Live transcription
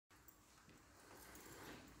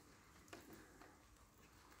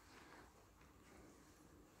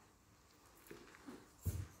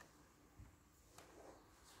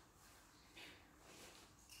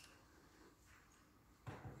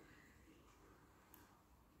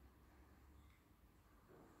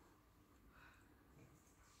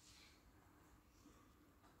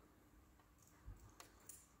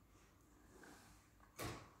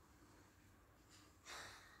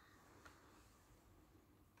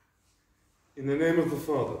In the name of the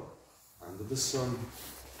Father, and of the Son,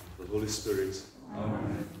 and of the Holy Spirit.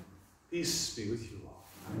 Amen. Peace be with you all.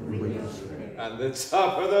 And with your spirit. And the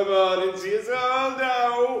top of the morning to you all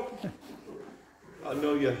now. I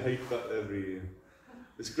know you hate that every year.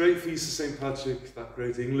 This great feast of St. Patrick, that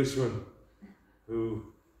great Englishman who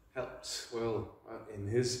helped, well, in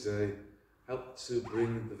his day, helped to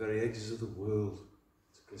bring the very edges of the world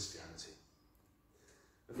to Christianity.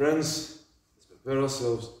 And friends, let's prepare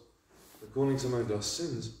ourselves. We're calling to mind our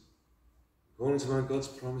sins. We're calling to mind God's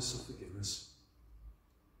promise of forgiveness.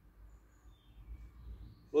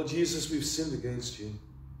 Lord Jesus, we've sinned against you.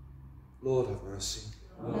 Lord, have mercy.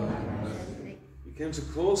 Lord, have mercy. You came to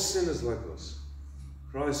call sinners like us.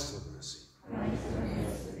 Christ, have mercy. Christ, have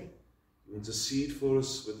mercy. You intercede for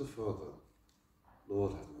us with the Father.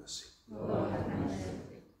 Lord, have mercy. Lord, have mercy.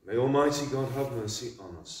 May Almighty God have mercy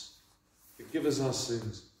on us, forgive us our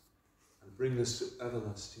sins, and bring us to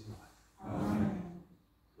everlasting life. Amen.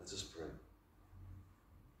 Let us pray.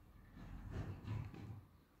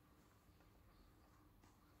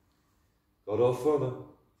 God our Father,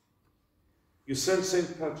 you sent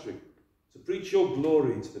St. Patrick to preach your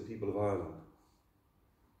glory to the people of Ireland.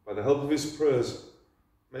 By the help of his prayers,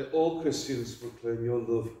 may all Christians proclaim your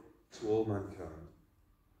love to all mankind.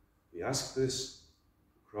 We ask this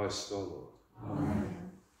through Christ our Lord. Amen.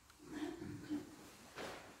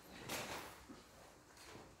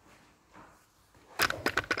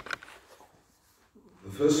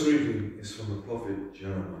 The first reading is from the prophet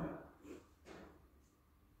Jeremiah.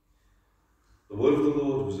 The word of the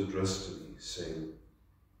Lord was addressed to me, saying,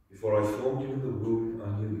 Before I formed you in the womb,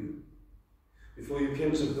 I knew you. Before you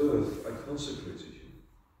came to birth, I consecrated you.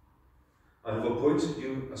 I have appointed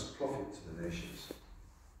you as prophet to the nations.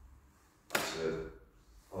 I said,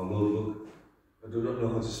 Oh Lord, look, I do not know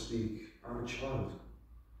how to speak. I am a child.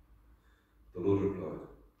 The Lord replied,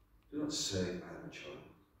 Do not say, I am a child.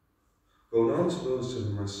 Go now to those to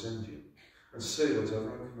whom I send you, and say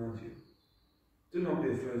whatever I command you. Do not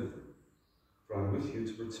be afraid of them, for I am with you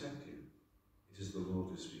to protect you. It is the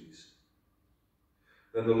Lord who speaks.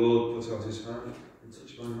 Then the Lord put out his hand and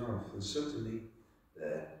touched my mouth, and said to me,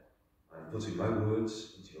 There, I am putting my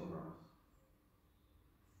words into your mouth.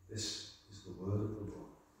 This is the word of the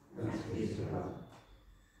Lord. Thanks be to God.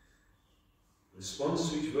 The response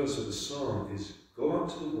to each verse of the psalm is, Go out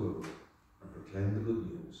to the world and proclaim the good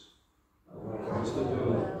news. Go out to the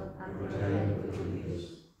world and proclaim the good news.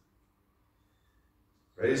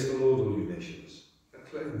 Praise the Lord, all you nations.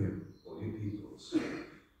 Acclaim him, all you peoples.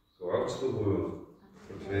 Go out to the world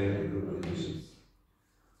and proclaim the good news.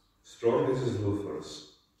 Strong is his love for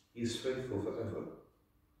us. He is faithful forever.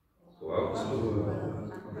 Go out to the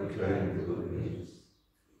world and proclaim the good news.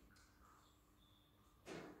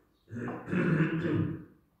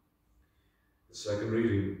 The second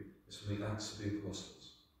reading is from the Acts of the Apostles.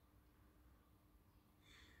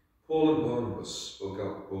 Paul and Barnabas spoke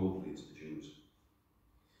out boldly to the Jews.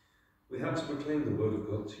 We had to proclaim the word of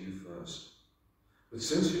God to you first. But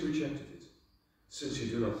since you rejected it, since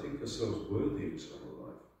you do not think yourselves worthy of eternal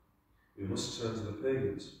life, we must turn to the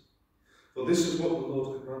pagans. For this is what the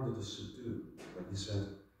Lord commanded us to do when he said,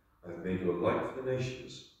 I have made you a light for the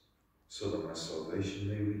nations, so that my salvation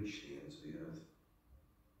may reach the ends of the earth.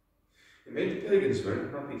 It made the pagans very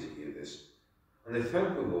happy to hear this, and they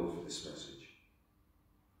thanked the Lord for this message.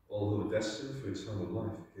 All who were destined for eternal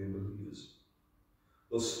life became believers.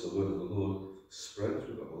 Thus the word of the Lord spread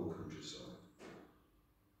through the whole countryside.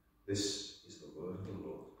 This is the word of the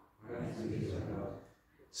Lord. Thanks be to God.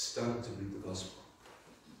 Stand to read the gospel.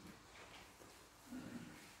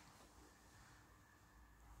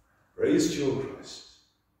 Praise to you, Christ,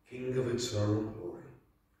 King of eternal glory.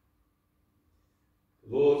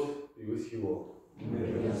 The Lord be with you all. And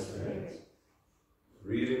with your spirit.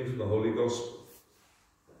 Reading from the Holy Gospel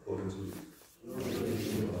according to Luke. Glory be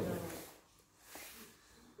to God.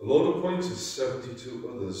 The Lord appointed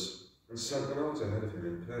 72 others and sent them out ahead of him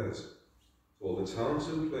in pairs to all the towns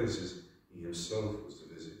and places he himself was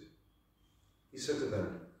to visit. He said to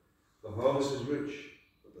them, The harvest is rich,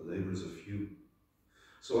 but the labourers are few.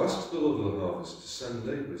 So ask the Lord of the harvest to send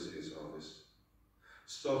labourers to his harvest.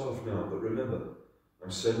 Start off now, but remember,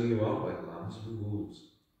 I'm sending you out like lambs and wolves.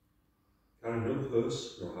 Carry no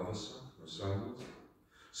purse, no haversack, no sandals.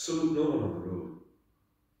 Salute no one on the road.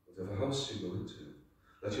 Whatever house you go into,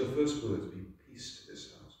 let your first words be peace to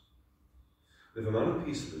this house. And if a man of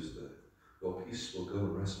peace lives there, your peace will go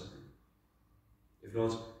and rest on him. If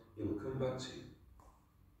not, he will come back to you.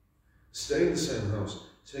 Stay in the same house,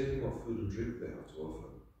 taking what food and drink they have to offer,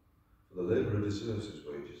 for the labourer deserves his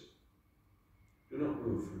wages. Do not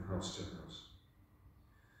move from house to house.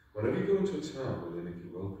 Whenever you go into a town where they make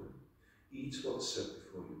you welcome, eat what's set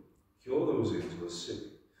before you, cure those who are sick,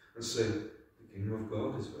 and say, the kingdom of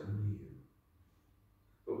God is very near you.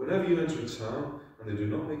 But whenever you enter a town and they do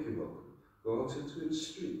not make you welcome, go out into its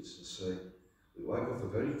streets and say, we wipe off the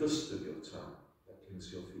very dust of your town that clings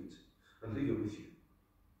to your feet, and leave it with you.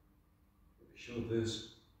 But be sure of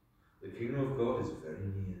this, the kingdom of God is very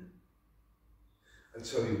near. I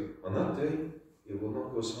tell you, on that day, it will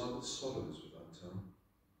not go as hard with Sodom as with that town.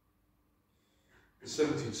 The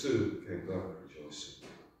 72 came back rejoicing.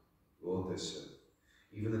 Lord, they said,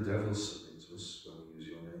 even the devils submit to us when we use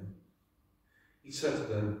your name. He said to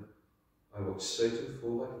them, I watched Satan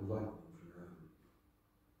fall like lightning from heaven.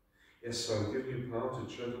 Yes, I have given you power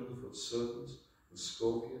to tread underfoot serpents and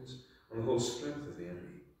scorpions and the whole strength of the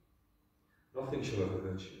enemy. Nothing shall ever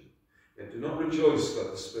hurt you. Yet do not rejoice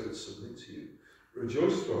that the spirits submit to you.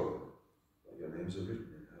 Rejoice rather that your names are written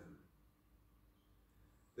in heaven.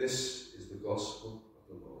 This is the gospel of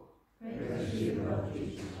the Lord. Praise to you, Lord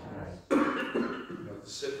Jesus Christ. You have to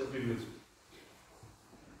sit for a few minutes.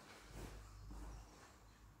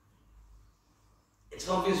 It's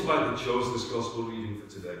obvious why they chose this gospel reading for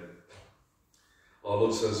today. Our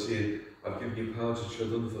Lord says here, I've given you power to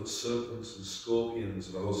tread underfoot serpents and scorpions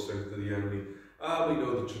and the whole strength of the enemy. And we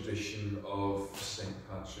know the tradition of St.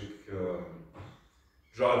 Patrick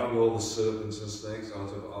driving all the serpents and snakes out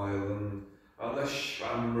of Ireland, and the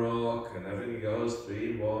shamrock and everything else,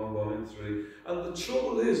 3 in 1, 1 in 3. And the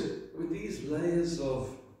trouble is, with these layers of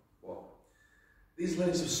These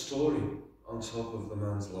layers of story on top of the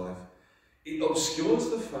man's life, it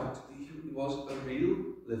obscures the fact that he was a real,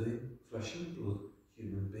 living, flesh and blood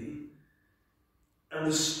human being. And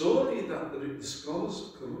the story that the scholars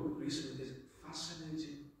have come up with recently is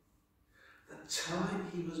fascinating. The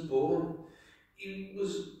time he was born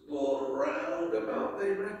round about,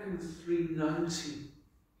 they reckon, 390.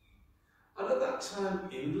 And at that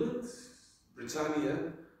time, England,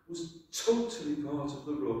 Britannia, was totally part of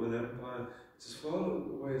the Roman Empire. It's as far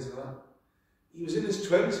away as that. He was in his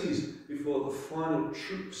 20s before the final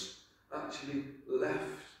troops actually left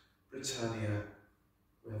Britannia.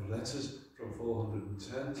 We have letters from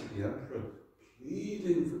 410 to the Emperor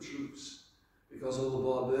pleading for troops because all the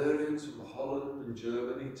barbarians from Holland and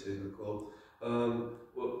Germany, typical,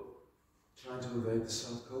 were trying to invade the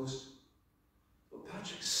south coast. But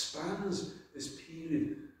Patrick spans this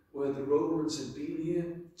period where the Romans had been here,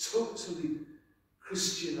 totally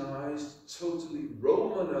Christianized, totally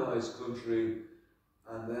Romanized country,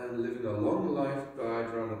 and then living a long life, died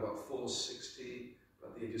around about 460,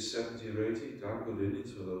 at the age of 70 or 80, damn good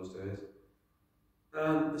innings for those days.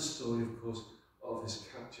 And the story, of course, of his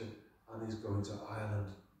capture and his going to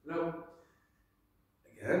Ireland. Now,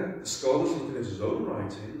 again, the scholars looking at his own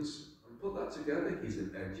writings and put that together. He's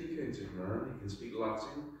an educated man, he can speak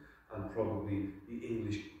Latin and probably the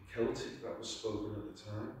English Celtic that was spoken at the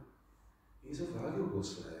time. He's a valuable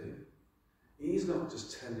slave. He's not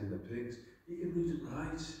just tending the pigs, he can read and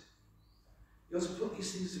write. He also put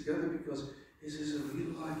these things together because his is a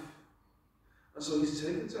real life. And so he's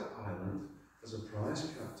taken to Ireland as a prize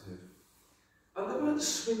captive. And they weren't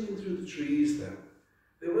swinging through the trees then.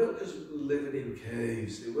 They weren't just living in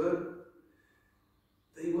caves. They were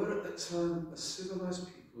at that time a civilized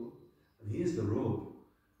people, and here's the rub,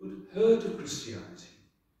 who'd heard of Christianity.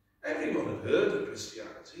 Everyone had heard of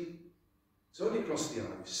Christianity. It's only across the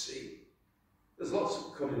Irish Sea. There's lots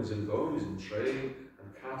of comings and goings and trade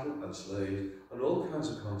and cattle and slaves and all kinds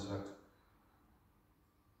of contact.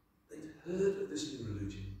 They'd heard of this new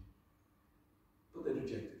religion, but they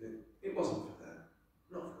rejected it. It wasn't for them,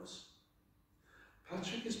 not for us.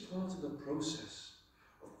 Patrick is part of the process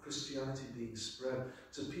of Christianity being spread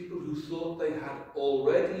to people who thought they had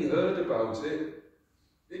already heard about it.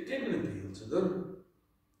 It didn't appeal to them,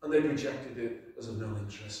 and they rejected it as of no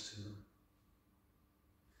interest to them.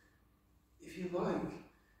 If you like,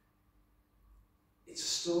 it's a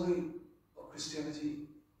story of Christianity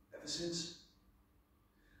ever since.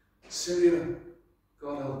 Syria,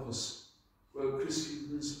 God help us, where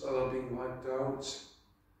Christians are being wiped out.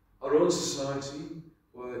 Our own society,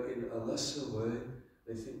 where in a lesser way,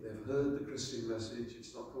 they think they've heard the Christian message,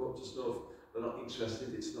 it's not come up to snuff, they're not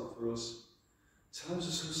interested, it's not for us. Times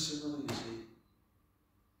are so similar, you see.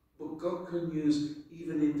 But God can use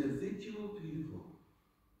even individual people,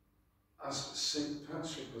 as St.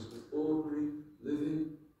 Patrick was an ordinary,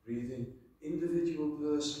 living, breathing, individual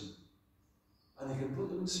person. And he can put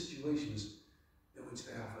them in situations in which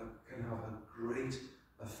they can have a great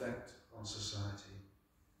effect on society.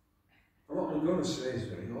 And what I'm going to say is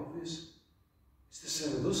very obvious. It's the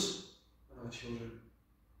same with us and our children.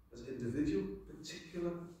 As individual,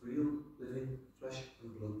 particular, real, living, flesh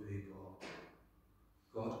and blood people,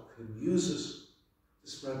 God can use us to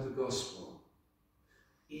spread the gospel,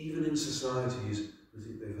 even in societies who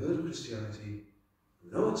think they've heard of Christianity,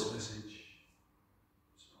 know its message.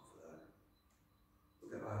 It's not for them.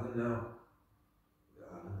 Look at Ireland now. Look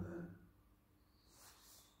at Ireland then.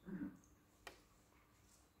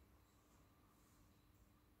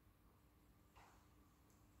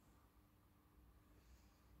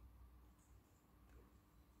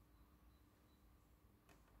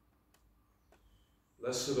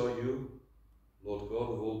 Blessed are you, Lord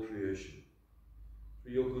God of all creation. For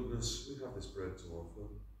your goodness we have this bread to offer,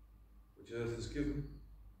 which earth has given,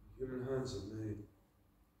 and human hands have made.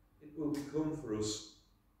 It will become for us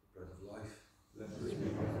the bread of life. Let us be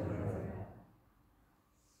forever.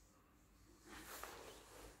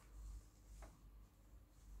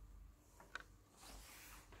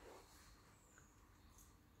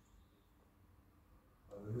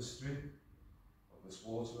 By the mystery of this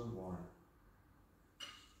water and wine,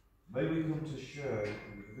 may we come to share in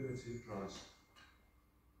the divinity of Christ,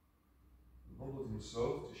 who humbled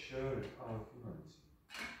himself to share in our humanity.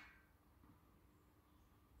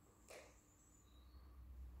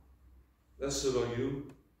 Blessed are you,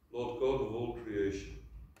 Lord God of all creation.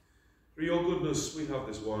 Through your goodness we have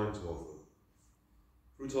this wine to offer,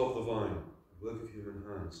 fruit of the vine and work of human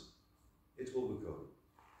hands. It will become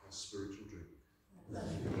our spiritual drink.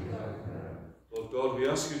 Lord God, we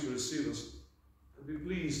ask you to receive us and be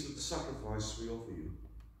pleased with the sacrifice we offer you,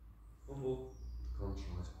 humble and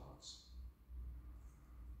contrite hearts.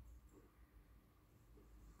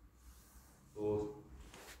 Lord,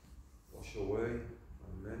 wash away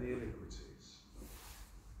my many iniquities.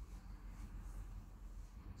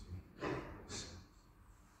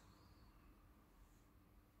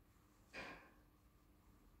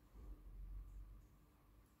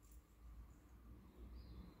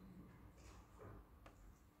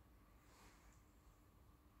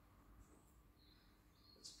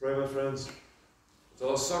 Pray, my friends, that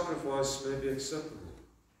our sacrifice may be acceptable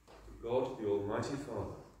to God, the Almighty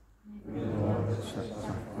Father. May the Lord accept the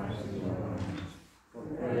sacrifice of your hands, for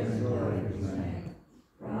praise and glory of his name,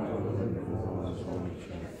 for our good and for his holy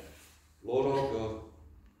church. Lord our God,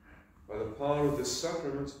 by the power of this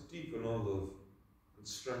sacrament, deepen our love and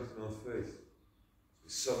strengthen our faith as we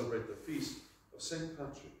celebrate the feast of St.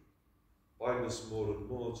 Patrick. Bind us more and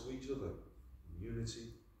more to each other in unity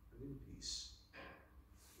and in peace.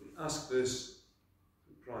 We ask this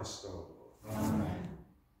through Christ our Lord. Amen.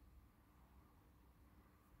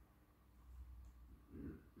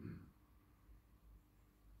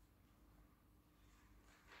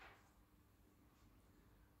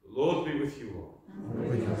 The Lord be with you all. And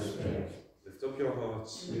with your spirit. Lift up your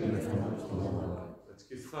hearts. We lift them up to the Lord. Let's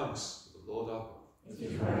give thanks to the Lord our God. It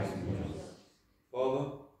is right and just. Father,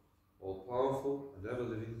 all-powerful and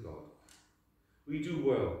ever-living God, we do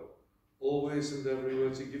well, always and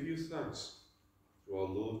everywhere, to give you thanks through our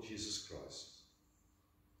Lord Jesus Christ.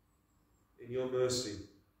 In your mercy,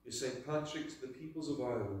 you sent Patrick to the peoples of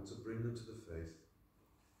Ireland to bring them to the faith.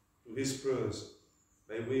 Through his prayers,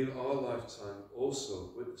 may we in our lifetime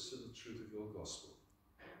also witness to the truth of your gospel.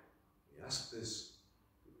 We ask this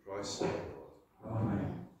through Christ our Lord.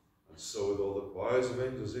 Amen. And so with all the choirs of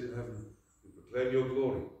angels in heaven, we proclaim your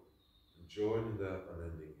glory and join in their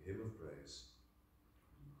unending hymn of praise.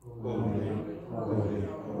 Holy, holy,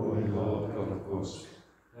 holy Lord God of hosts,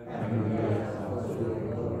 heaven and earth are full of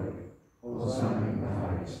your glory. Hosanna in the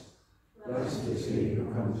highest. Blessed is he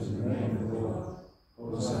who comes in the name of the Lord.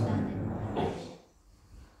 Hosanna in the highest.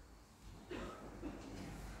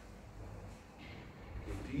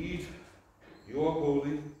 Indeed, you are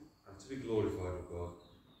holy and to be glorified, O God.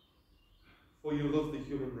 For you love the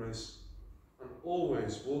human race and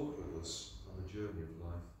always walk with us on the journey of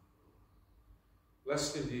life.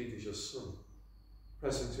 Blessed indeed is your Son,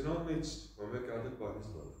 present in our midst when we're gathered by his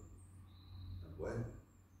love. And when,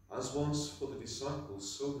 as once for the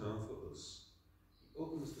disciples, so now for us, he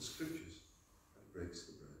opens the scriptures and breaks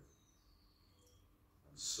the bread.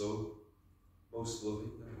 And so, most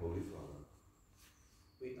loving and holy Father,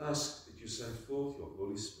 we ask that you send forth your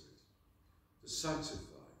Holy Spirit to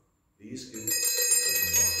sanctify these gifts of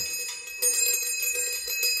the mind,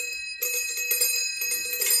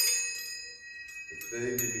 that they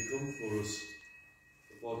may become for us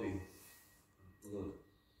the body and blood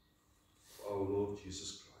of our Lord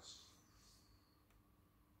Jesus Christ.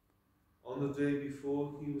 On the day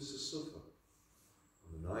before he was to suffer,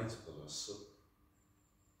 on the night of the Last Supper,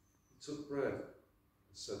 he took bread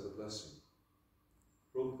and said the blessing,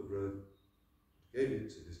 broke the bread, and gave it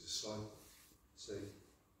to his disciples, saying,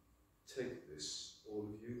 "Take this, all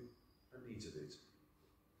of you, and eat of it.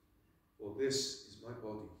 For this is my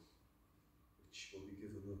body, which will be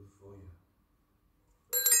given up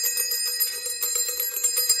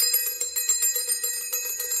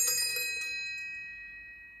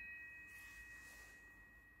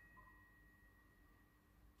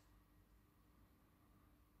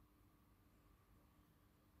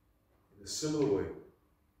similar way,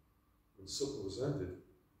 when supper was ended,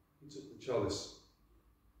 he took the chalice.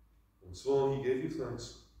 Once more he gave you thanks,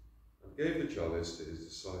 and gave the chalice to his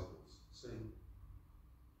disciples, saying,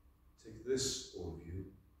 "Take this, all of you,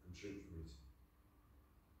 and drink from it.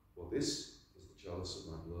 For this is the chalice of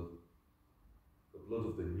my blood, the blood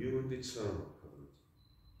of the new and eternal covenant,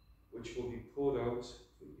 which will be poured out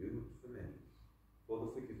for you and for many, for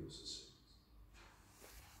the forgiveness of sins.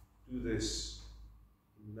 Do this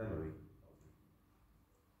in memory of me."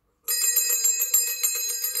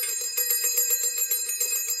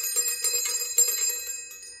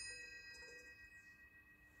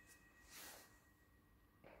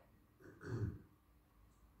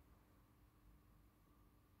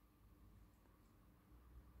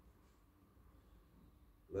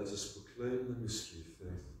 Let us proclaim the mystery of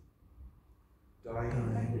faith.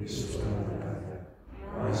 Dying, you restored our life.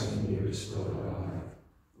 Rising, you restored our life.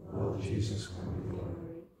 Lord Jesus, come in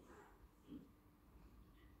glory.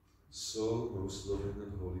 So, most loving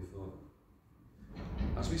and holy Father,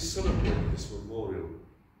 as we celebrate this memorial,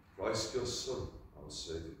 Christ your Son, our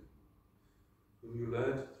Saviour, whom you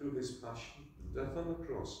led through his passion and death on the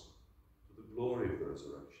cross to the glory of the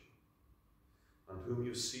resurrection, and whom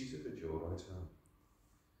you seated at your right hand,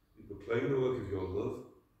 we proclaim the work of your love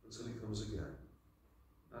until he comes again,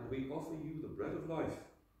 and we offer you the bread of life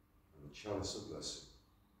and the chalice of blessing.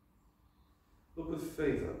 Look with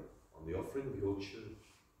favour on the offering of your church,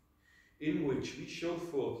 in which we show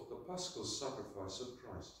forth the paschal sacrifice of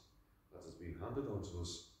Christ that has been handed on to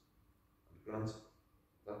us, and grant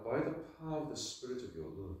that by the power of the Spirit of your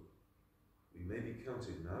love, we may be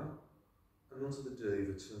counted now and unto the day of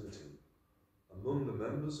eternity among the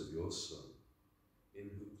members of your Son, in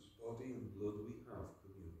whose body and blood we have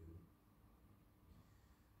communion.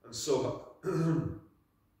 And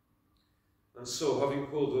so, having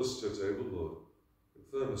called us to a table, Lord,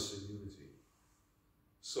 confirm us in unity,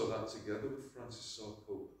 so that together with Francis our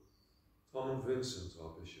Pope, Tom and Vincent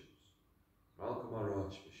our bishops, Malcolm our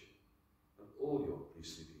Archbishop, and all your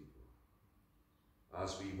priestly people,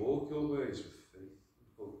 as we walk your ways with faith and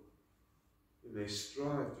hope, we may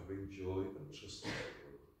strive to bring joy and trust in the world.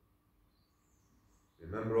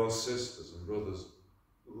 Remember our sisters and brothers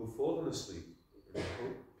who have fallen asleep in the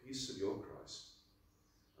hope and peace of your Christ,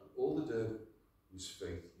 and all the dead whose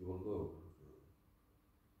faith you alone have known.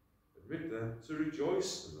 Admit them to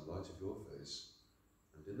rejoice in the light of your face,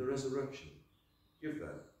 and in the resurrection give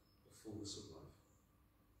them the fullness of life.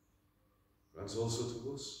 Grant also to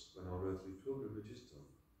us, when our earthly pilgrimage is done,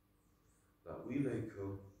 that we may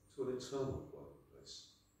come to an eternal dwelling place,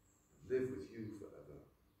 and live with you forever.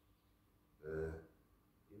 There,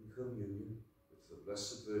 in communion with the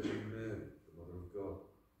Blessed Virgin Mary, the Mother of God,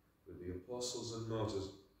 with the apostles and martyrs,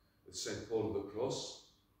 with St. Paul of the Cross,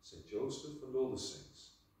 St. Joseph, and all the saints,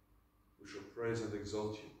 we shall praise and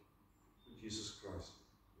exalt you through Jesus Christ,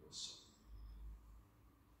 your Son.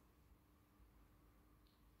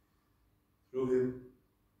 Through him,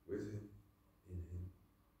 with him,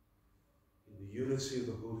 in the unity of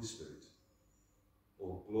the Holy Spirit,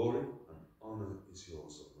 all glory and honour is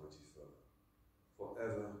yours, Almighty Father,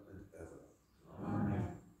 forever and ever. Amen.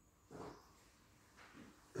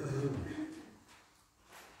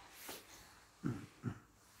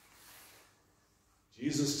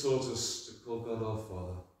 Jesus taught us to call God our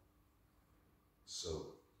Father, so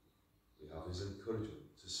we have his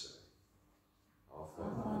encouragement to say, Our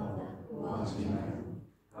Father, who art in heaven,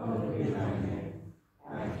 hallowed be thy name.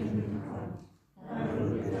 Thy kingdom come, thy will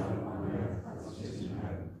be done on earth as it is in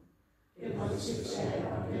heaven. Give us this day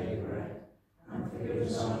our daily bread, and forgive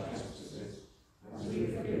us our trespasses, as we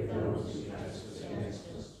forgive those who trespass against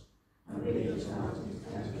us. And lead us not into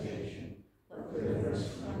temptation, but deliver us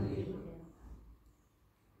from evil.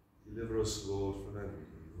 Deliver us, Lord, from every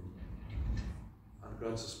evil, and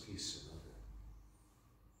grant us peace in our day,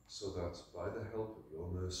 so that by the help of your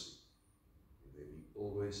mercy we may be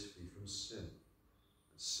always free from sin and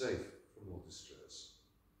safe from all distress,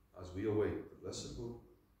 as we await the blessed hope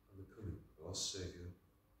and the coming of our Saviour,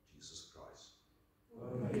 Jesus Christ.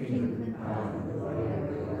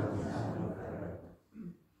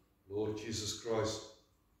 Lord Jesus Christ,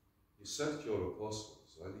 you said to your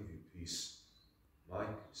apostles, I leave you peace. My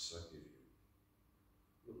peace I give you.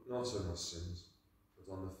 Look not on our sins, but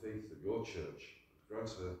on the faith of your church, and grant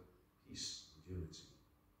her peace and unity, in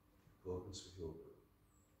accordance with your will.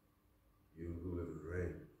 You who live and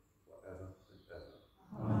reign forever and ever.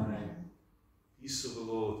 Amen. Peace of the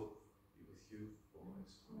Lord be with you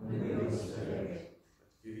always. With your spirit.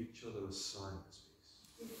 Let's give each other a sign of peace.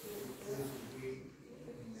 Thank you.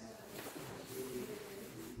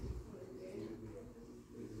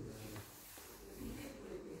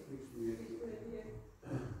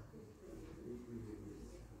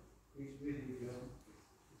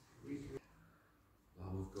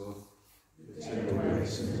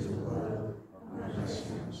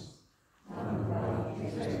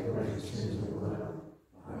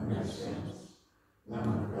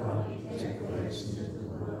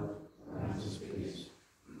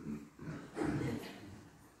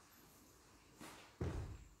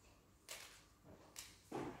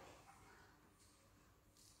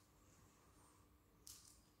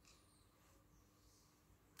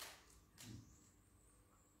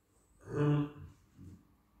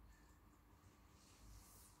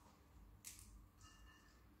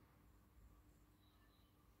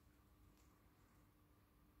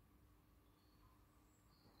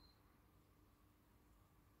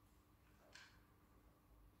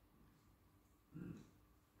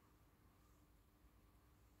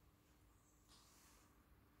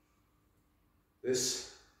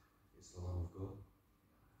 This is the Lamb of God,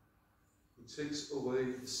 who takes away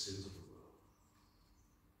the sins of the world.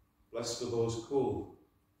 Blessed are those called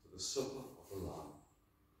to the supper of the Lamb.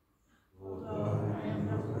 Lord, I am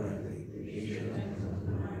not worthy that you should enter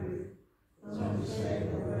under my roof, but only say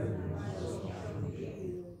the word and my soul shall be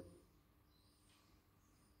healed.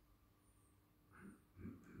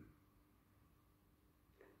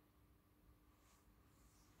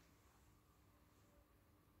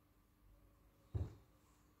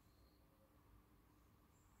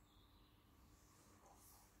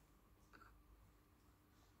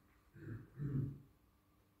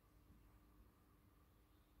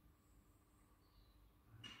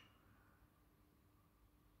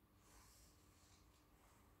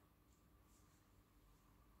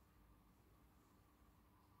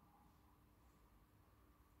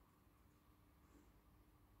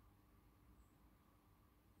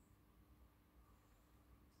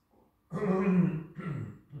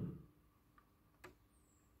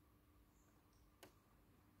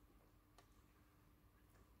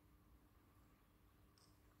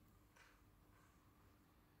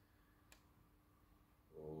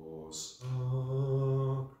 O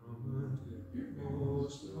sacrament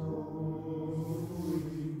most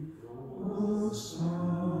holy, O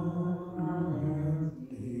sacrament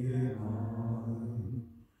divine,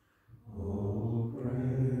 all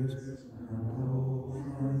praise and all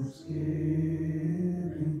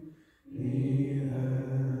thanksgiving be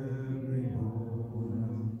every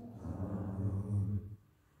moment thine.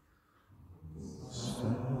 O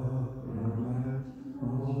sacrament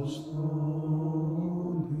most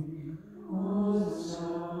holy, O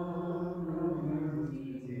sacrament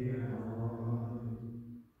divine,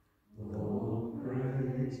 all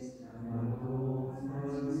praise and all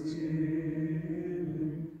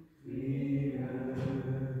thanksgiving be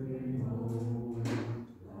every moment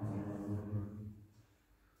thine.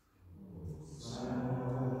 O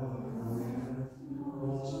sacrament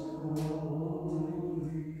most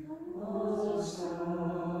holy, O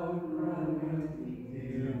sacrament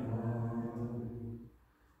divine,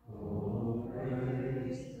 all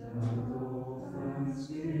praise and all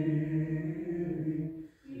thanksgiving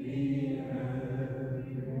be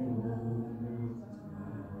every moment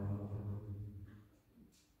thine.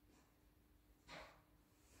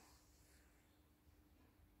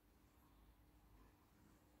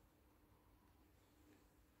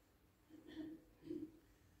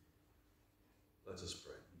 Let us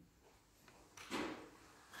pray.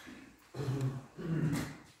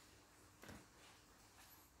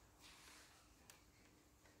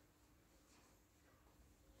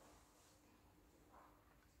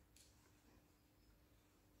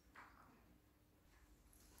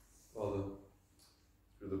 Father,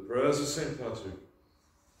 through the prayers of St. Patrick,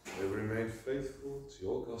 may we remain faithful to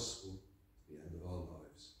your gospel to the end of our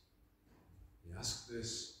lives. We ask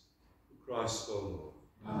this through Christ our Lord.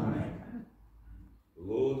 Amen. The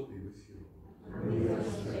Lord be with you all. And with your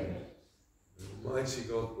spirit. May Almighty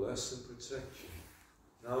God bless and protect you,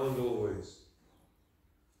 now and always,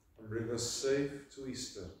 and bring us safe to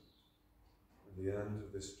Easter and the end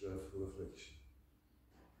of this dreadful affliction.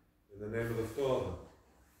 In the name of the Father,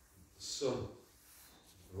 the Son, and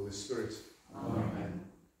the Holy Spirit. Amen.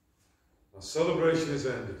 Our celebration is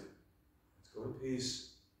ended. Let's go in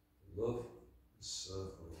peace, love, and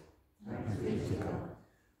serve the Lord. Thanks be to God.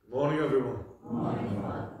 Good morning, everyone. Good morning,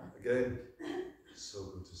 Father. Again, so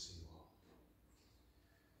good to see you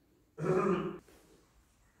all.